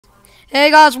Hey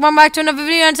guys, welcome back to another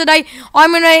video, and today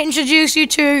I'm going to introduce you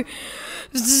to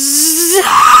Zanee.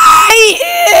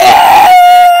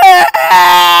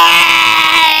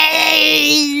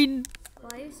 Why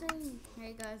are you saying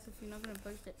hey guys if you're not going to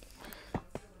post it?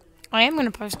 I am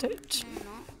going to post it. No, you're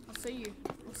not. I'll see you.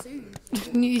 I'll sue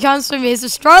you. You can't sue me, it's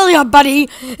Australia, buddy.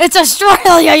 It's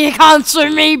Australia, you can't sue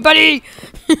me, buddy.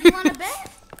 You want to bet?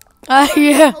 Yeah.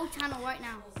 Your whole channel right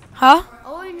now. Huh?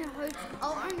 I'll own your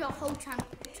whole channel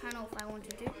if I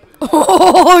wanted to.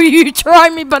 Oh, you try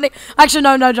me, buddy. Actually,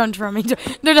 no, don't try me.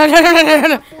 No.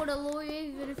 Afford a lawyer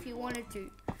even if you wanted to.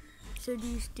 So do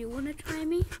you still want to try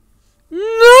me?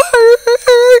 No.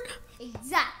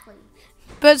 Exactly.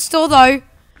 But still, though.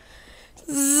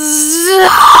 Say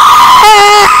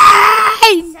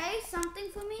something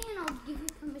for me and I'll give you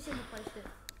permission to post it.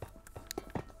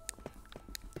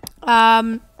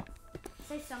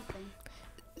 Say something.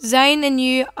 Zane and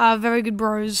you are very good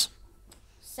bros.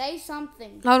 Say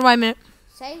something. Hold on, wait a minute.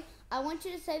 I want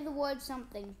you to say the word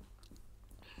something.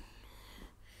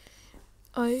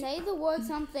 Say the word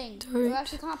something. Or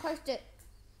else I can't post it.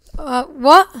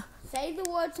 What? Say the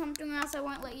word something else, I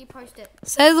won't let you post it.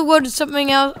 Say the word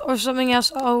something else or something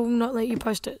else, I will not let you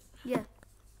post it. Yeah.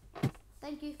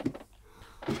 Thank you.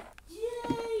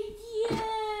 Yay!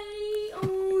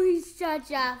 Oh, he's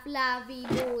such a fluffy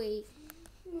boy.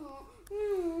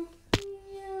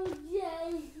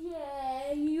 Yay!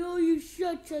 Oh, you're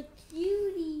such a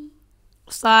cutie.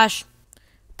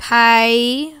 /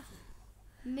 pay.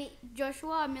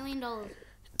 Joshua, $1 million.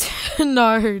 No.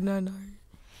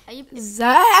 Are you?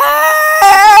 Zane!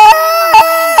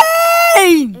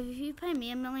 If you pay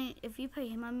me $1 million, if you pay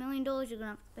him $1 million, you're gonna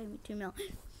have to pay me $2 million.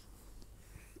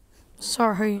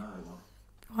 Sorry.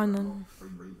 Fine then.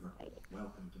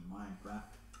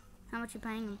 How much you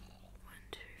paying him? 1,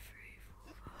 2,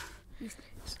 3, 4,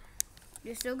 5.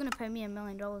 You're still gonna pay me $1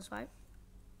 million, right?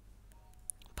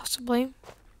 Possibly.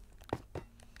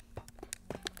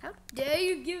 How dare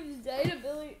you give Zane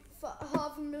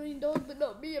 $500,000 but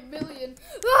not me $1 million?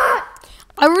 Ah!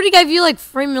 I already gave you like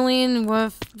 3 million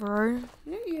worth, bro.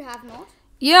 No, you have not.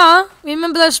 Yeah.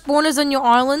 Remember those spawners on your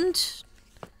island?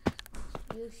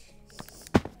 You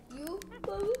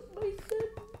promised my son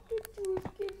that you would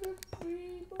give him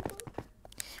free, Mama.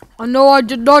 Oh no, I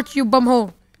did not, you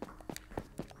bumhole.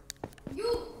 You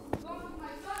promised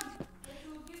my son that you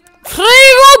would give him Free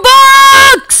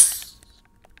Robux!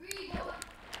 free, Mama.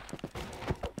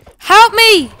 Help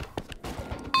me!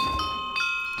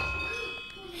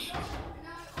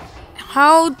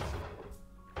 How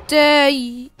dare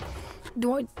you?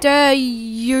 Dare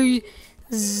you?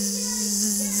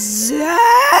 Zane!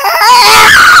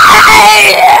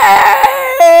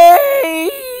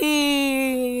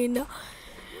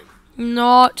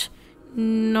 Not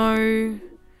notice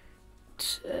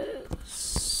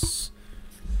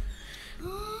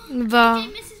the He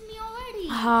misses me already.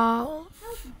 half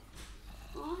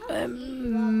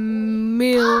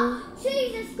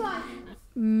Jesus Christ.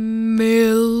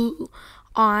 mil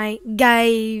I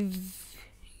gave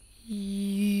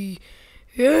you.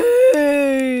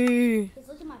 Just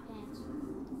look at my pants.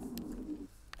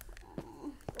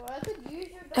 Or I could use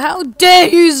your dog. How dare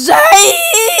you, Zane!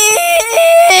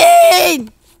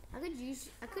 I could use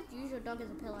your dog as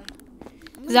a pillow.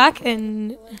 Zach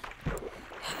and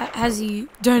has he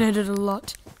donated a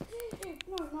lot?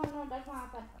 No, that's my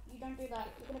iPad. You don't do that.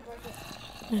 You're gonna break it.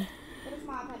 That is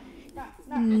my iPad.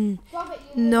 No. Drop it,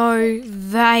 you No,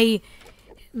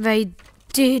 they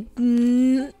did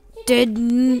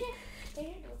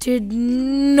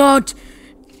not.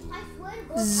 I swear to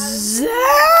God, Zane!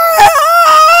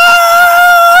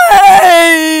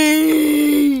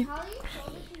 Harley, you sure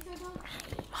this is your dog?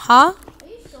 Huh? Are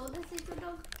you sure this is your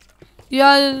dog?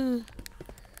 Yeah.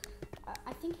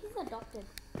 I think he's adopted.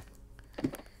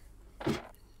 I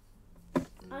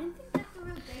don't think that's a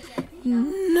real baby. I think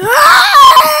No!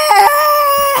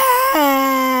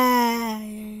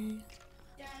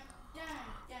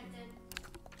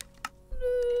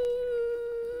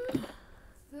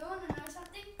 You want to know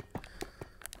something?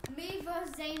 Me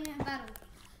versus Zane in battle.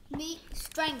 Me,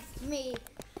 strength, me,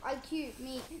 IQ,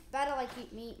 me, battle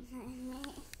IQ, me.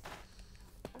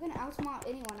 I'm gonna outsmart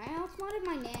anyone. I outsmarted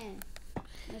my nan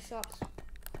in the shops.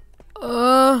 You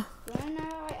wanna know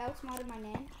how I outsmarted my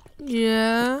nan?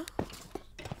 Yeah.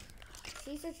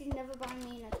 She said she'd never buy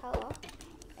me Nutella,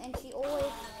 and she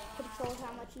always controls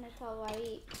how much Nutella I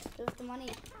eat. So with the money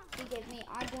she gave me,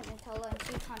 I bought Nutella, and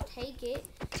she can't take it.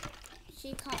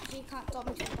 She can't stop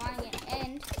me from buying it,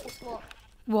 and guess what?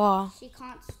 Wow. She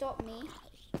can't stop me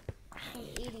from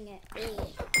eating it.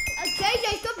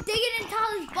 JJ, stop digging in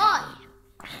Tyler's butt!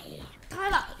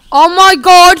 Tyler! Oh my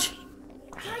god!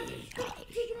 Tyler,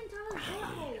 Chicken and Tyler's bullet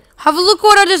hole. Have a look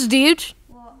what I just did.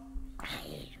 What?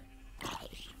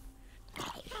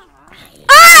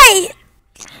 Hey!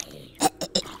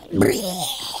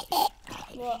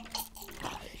 What?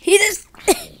 He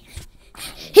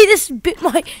just bit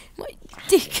my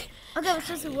dick. Okay,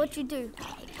 so what'd you do?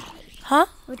 Huh?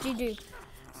 What'd you do?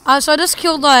 So I just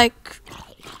killed like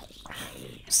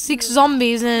 6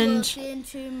 zombies and Look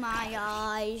into my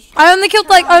eyes. I only killed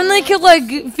like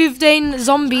 15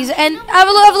 zombies. And have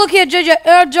a look here,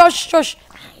 JJ, Josh.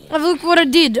 Have a look what I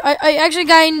did. I actually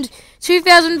gained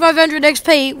 2,500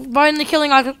 XP by only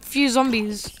killing like a few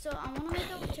zombies. So I wanna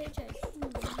make up with JJ.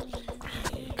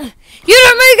 You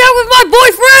don't make out with my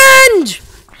boyfriend!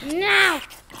 No!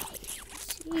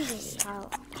 Jesus, Tyler.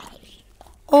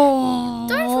 Oh.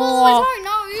 Don't swallow his own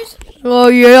nose. Oh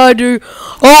yeah, I do.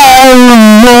 Oh.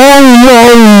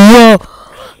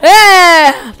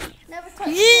 Yeah. Never touch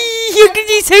You can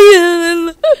just see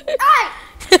it. Hey!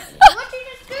 What did you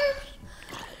just do?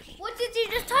 What did you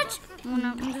just touch? Oh no,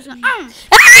 I'm just gonna.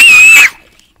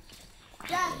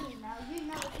 Jackie, now you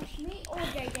know if it's me or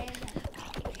JJ again.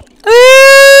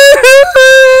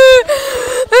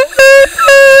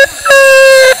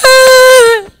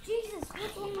 Jesus,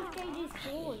 what's wrong with JJ's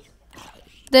claws?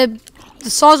 They're the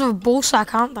size of a ball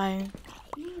sack, aren't they?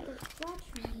 No, they're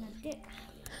scratching in the dick.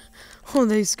 Oh,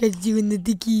 they scratched you in the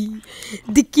dicky.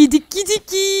 Dicky.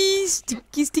 Sticky.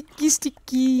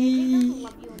 JJ doesn't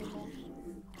love you anymore.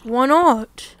 Why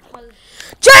not? Well,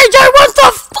 JJ, what the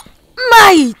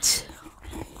mate?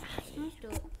 let's do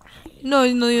it. No,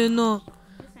 you're not.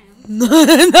 Yes,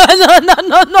 I am.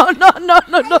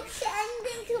 No. Send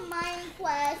him to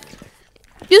Minecraft.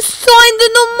 You signed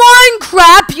in the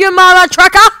Minecraft, you mother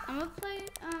trucker. I'm gonna play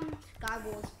Sky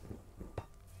Wars.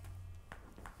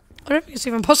 I don't think it's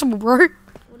even possible, bro.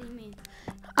 What do you mean?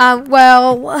 Well, Sky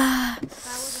Wars on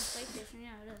PlayStation, yeah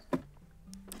it is.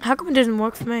 how come it didn't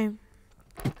work for me?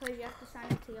 Because you have to sign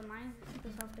into your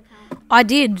Microsoft account. I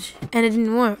did, and it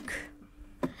didn't work.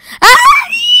 Do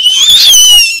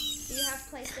you have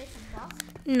PlayStation Plus?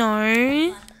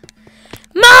 No.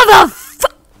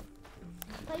 Motherfucker!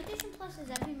 PlayStation Plus is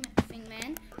everything,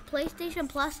 man. PlayStation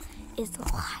Plus is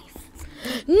life.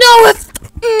 No, it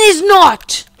is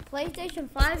not. PlayStation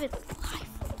 5 is life.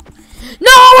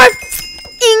 No,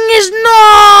 it is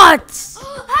not.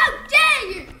 How dare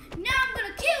you! Now I'm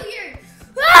gonna kill you!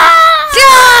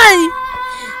 Die!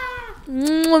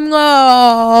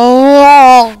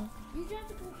 You don't have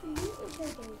to go for you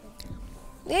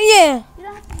or Yeah. You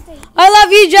don't have to say. I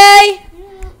love you, Jay.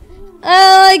 I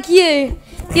like you.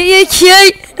 You're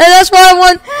cute, and that's why I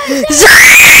want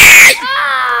Zane.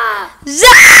 Ah! My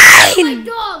Zane.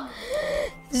 dog!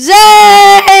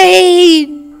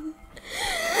 Zane.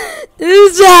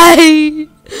 Zane.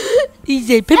 He's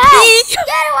a puppy.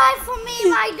 Get away from me,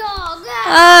 my dog!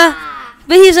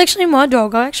 But he's actually my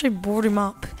dog. I actually brought him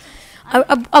up.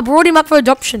 I brought him up for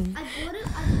adoption. I bought it.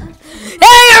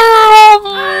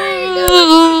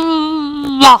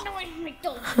 My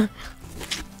dog.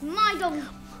 My dog.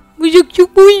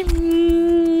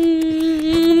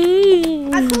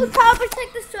 I called Child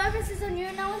Protective Services on you,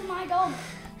 and that was my dog.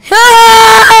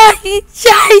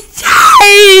 Jay. So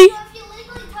if you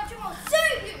legally touch him, I'll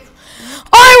sue you.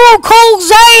 I will call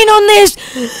Zane on this.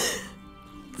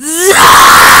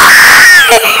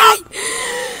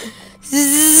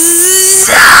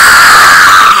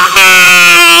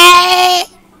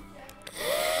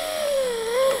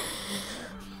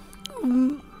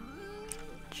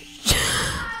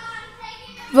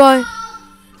 Bye.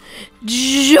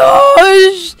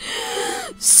 Josh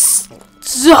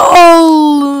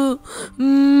stole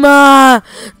my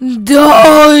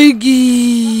doggy.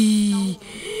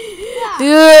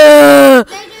 Yeah.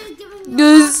 JJ's giving me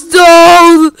You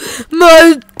stole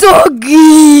my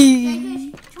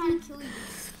doggy. JJ's trying to kill you.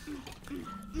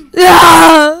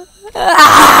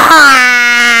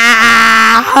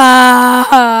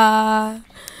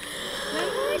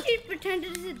 Remember when she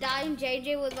pretended to die and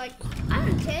JJ was like, I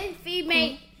don't care, feed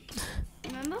me.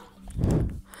 Remember?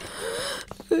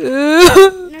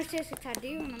 No, seriously, Tad, do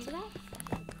you remember that?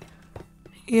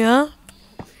 Yeah.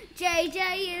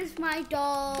 JJ is my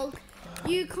dog.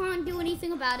 You can't do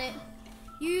anything about it.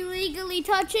 You legally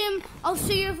touch him, I'll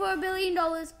sue you for $1 billion.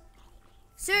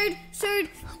 Sued.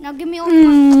 Now give me all the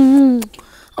money.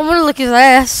 I'm gonna lick his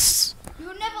ass.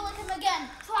 You'll never lick him again.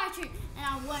 Try to, and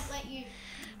I won't let you.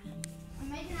 I'm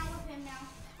making out with him now.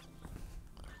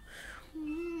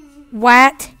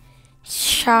 What?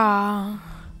 Shaw.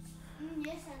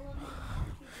 Yes, I love you.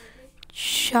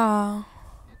 Shaw.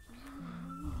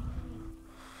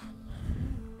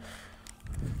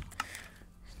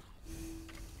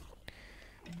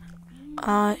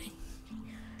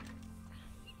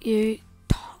 you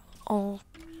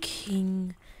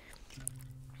talking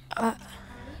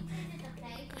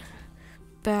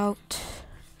about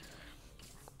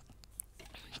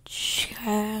chess?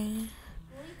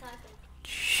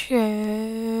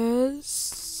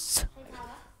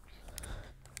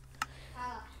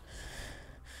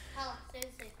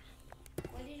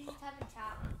 What did you type in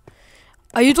chat?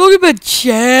 Are you talking about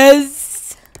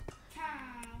chess?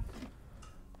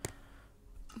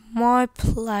 My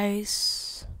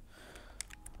place.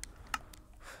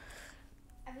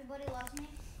 Everybody loves me.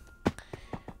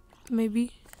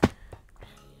 Maybe.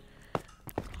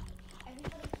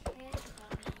 Everybody cares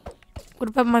about me. What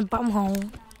about my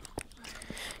bumhole?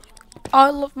 I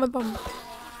love my bum.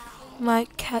 My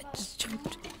cat just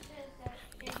jumped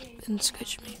and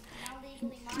scratched me.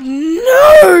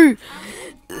 No!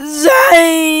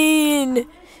 Zane!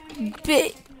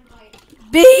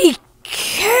 Be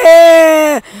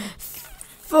careful!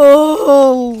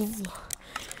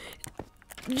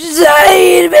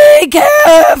 Zane, be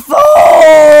careful!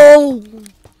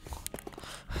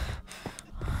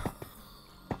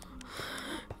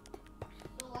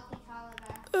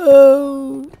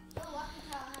 Oh.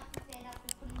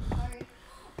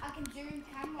 I can zoom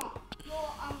camera.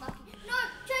 You're unlucky. No,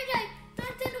 JJ,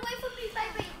 don't stand away from me,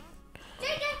 baby.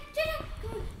 JJ, come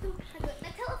on. I got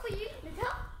Nutella for you.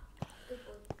 Nutella. Good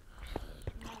boy.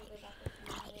 Now we go back to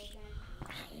my boyfriend.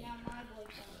 Now my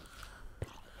boyfriend.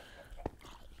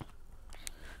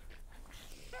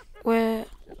 Where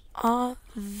are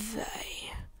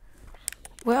they?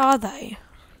 Where are they?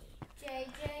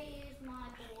 JJ is my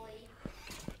boy.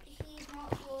 He's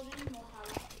not yours anymore,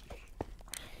 Hannah.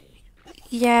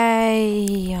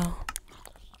 Yay.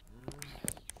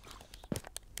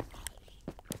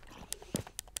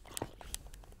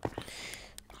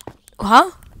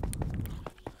 Huh?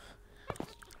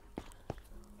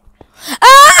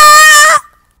 Ah!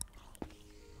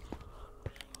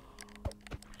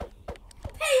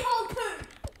 Hey-hole 2!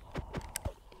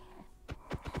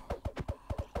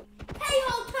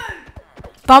 Hey-hole 2!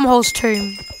 Bumhole's tomb.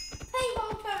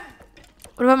 Hey-hole 2!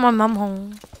 What about my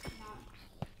mumhole?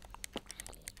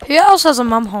 Who else has a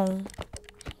mumhole?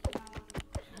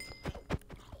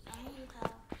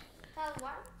 Why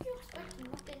would you expect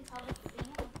nothing covered to be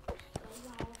on?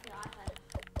 Even off your iPad.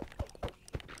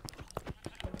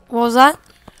 What was that?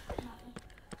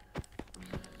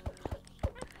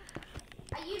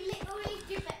 Are you literally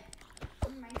stupid?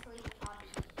 I'm mentally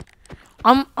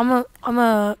retarded. I'm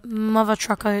a mother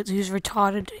trucker who's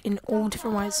retarded in all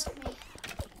different ways. Never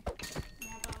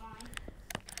mind.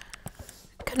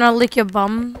 Can I lick your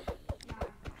bum? No.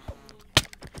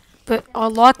 But I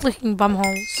like licking bum holes.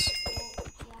 You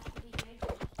have to be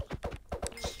JJ.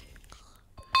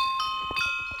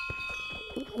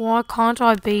 Why can't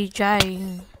I be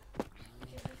Jay?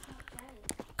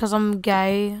 Because I'm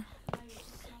gay.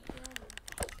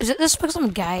 Is it this because I'm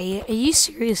gay? Are you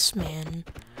serious, man?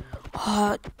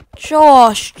 Oh,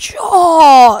 Josh!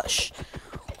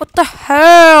 What the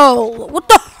hell? What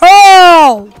the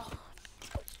hell?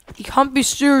 You can't be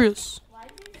serious. Why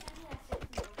did you send me that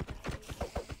 16?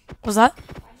 What's that?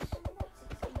 Why did you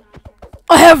send me that 16?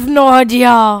 I have no idea.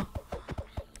 I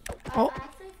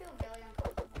actually feel really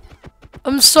uncomfortable.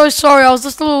 I'm so sorry. I was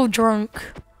just a little drunk.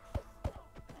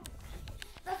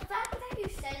 The fact that you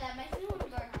say that makes me want to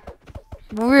go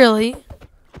home. Really?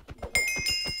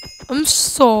 I'm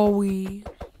sorry.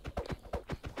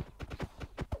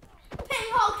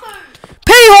 Pinhole 2!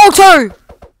 P-hole 2!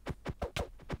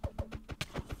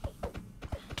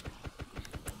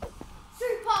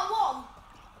 Super 1!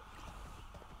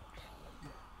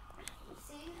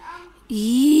 Sing,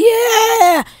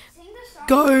 Yeah! sing the song.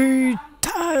 Go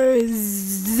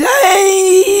Tarzan!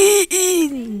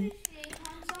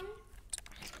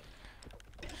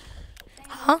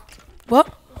 Huh? What?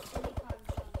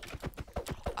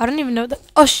 I don't even know that.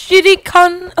 Oh, shitty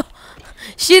cunt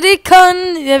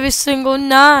every single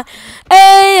night.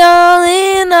 Hey, all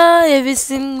in night, every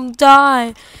single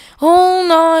day. All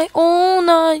night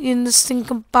in the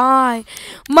stinking by.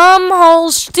 Mum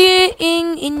hole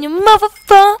sticking in your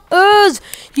motherfuckers.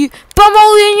 You bum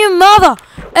hole in your mother.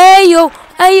 Hey yo,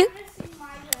 hey yo.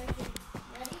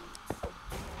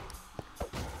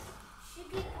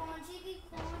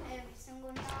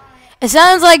 It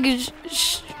sounds like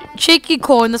cheeky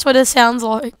corn. That's what it sounds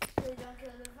like.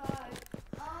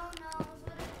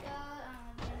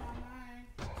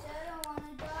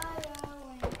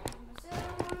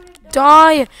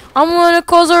 Die! I'm gonna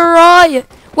cause a riot.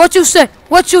 What you say?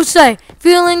 What you say?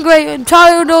 Feeling great and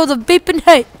tired of the beeping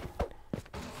hate.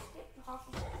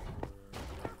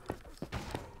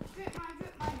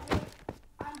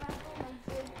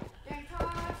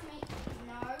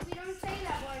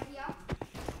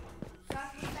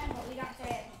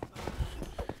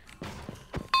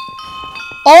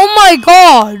 Oh my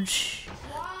god.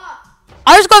 What?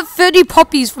 I just got 30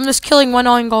 poppies from just killing one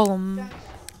iron golem.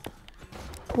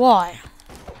 Why?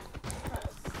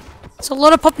 It's a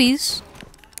lot of poppies.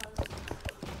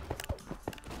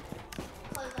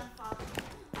 Close on fire.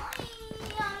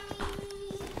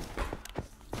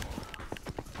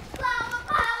 Flower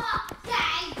power.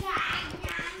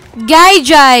 Gang. Gay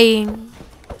Jane.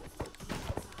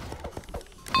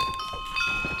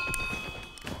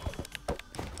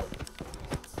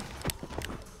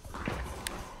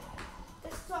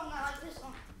 This song, I like this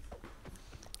song.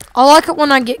 I like it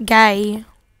when I get gay.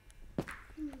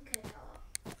 Okay,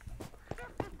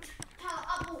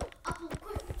 Tyler, apple,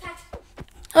 quick, attack.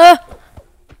 Uh,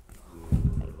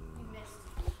 You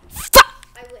missed. fuck.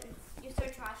 I wouldn't. You're so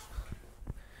trash.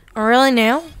 Oh, really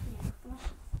now?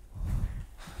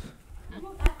 I'm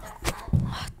not that bad.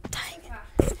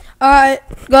 Alright,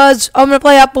 guys, I'm gonna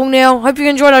play Apple now. Hope you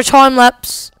enjoyed our time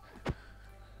lapse. Can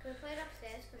we play it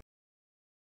upstairs?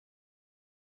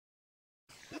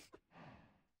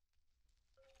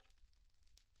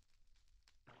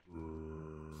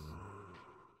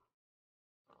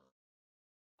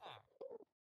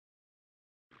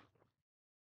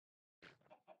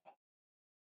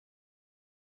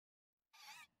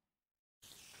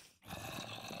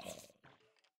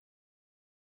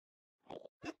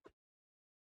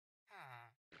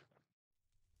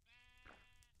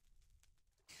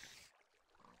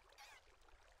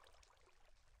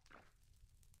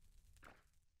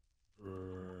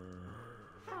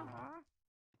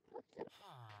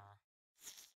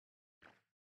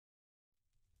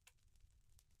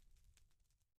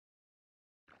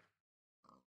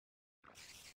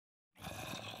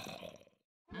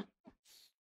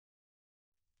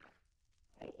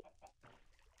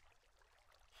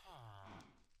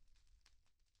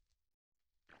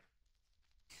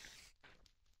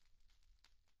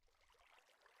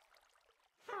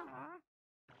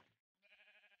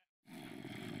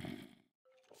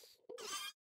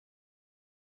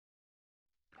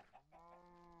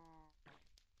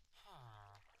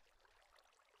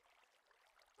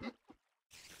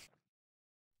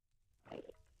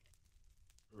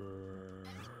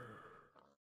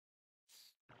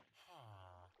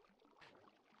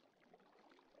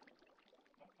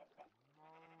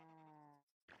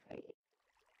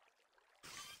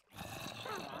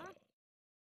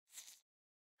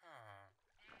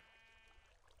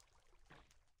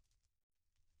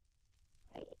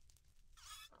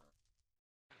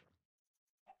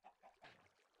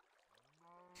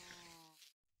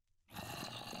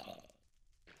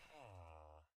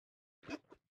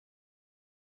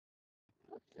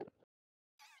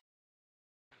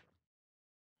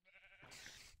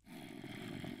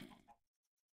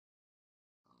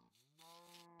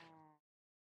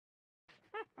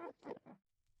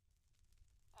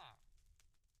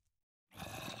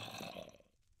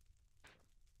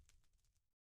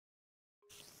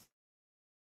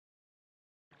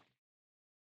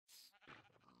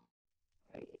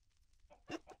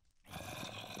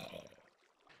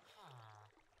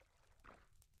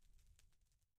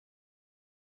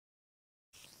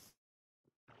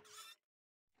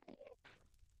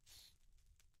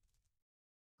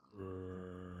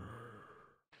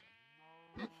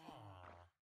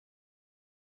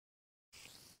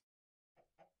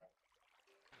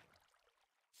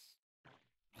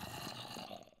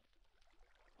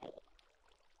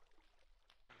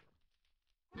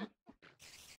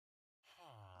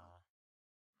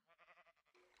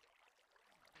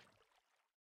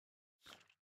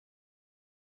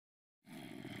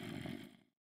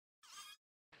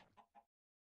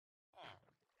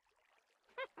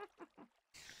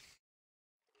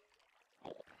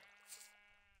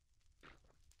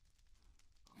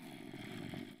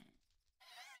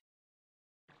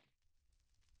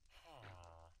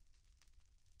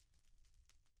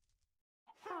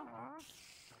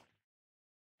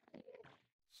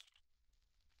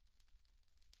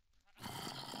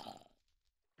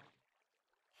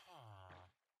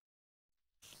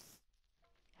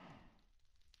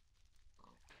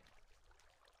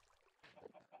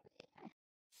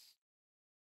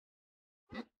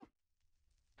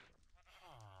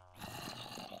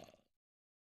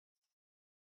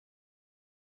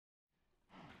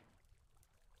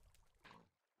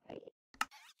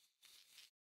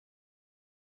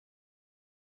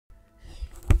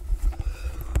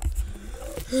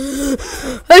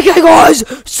 Okay, guys,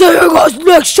 see you guys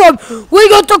next time. We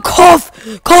got the cough,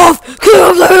 king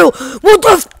of the hill. What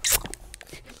the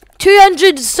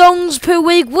 200 songs per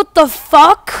week, what the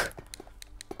fuck?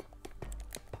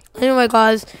 Anyway,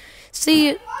 guys,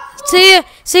 see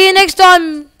you next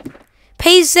time.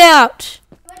 Peace out.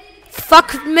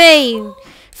 Fuck me.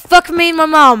 Fuck me and my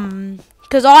mum.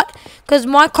 Cause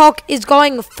my cock is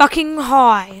going fucking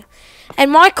high.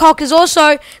 And my cock is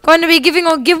also going to be giving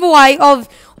a giveaway of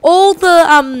all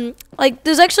the like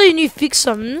there's actually new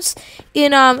fixums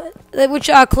in which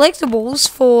are collectibles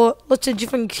for lots of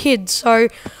different kids. So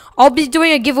I'll be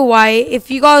doing a giveaway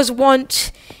if you guys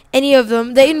want any of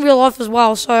them. They're in real life as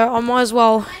well, so I might as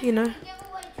well, you know.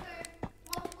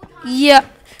 Yeah.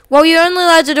 Well, you're only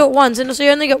allowed to do it once, and so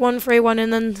you only get one free one,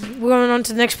 and then we're going on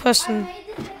to the next person.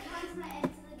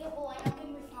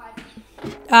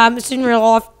 It's in real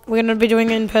life. We're going to be doing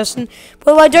it in person.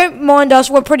 But I don't mind us.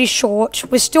 We're pretty short.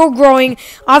 We're still growing.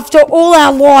 After all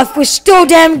our life, we're still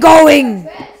damn going.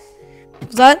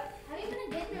 What's that? How are you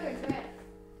going to get your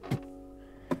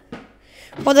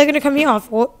address? Well, they're going to come here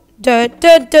for. Nah,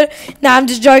 I'm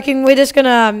just joking. We're just going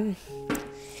to...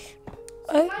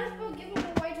 Might as well give them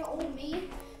away to all me.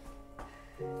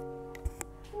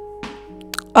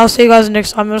 I'll see you guys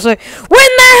next time. I'll say, when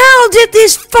the hell did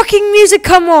this fucking music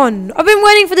come on? I've been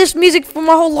waiting for this music for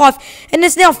my whole life, and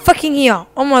it's now fucking here.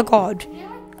 Oh my god.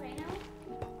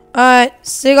 Alright,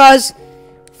 see you guys.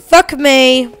 Fuck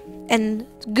me, and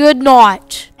good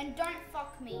night.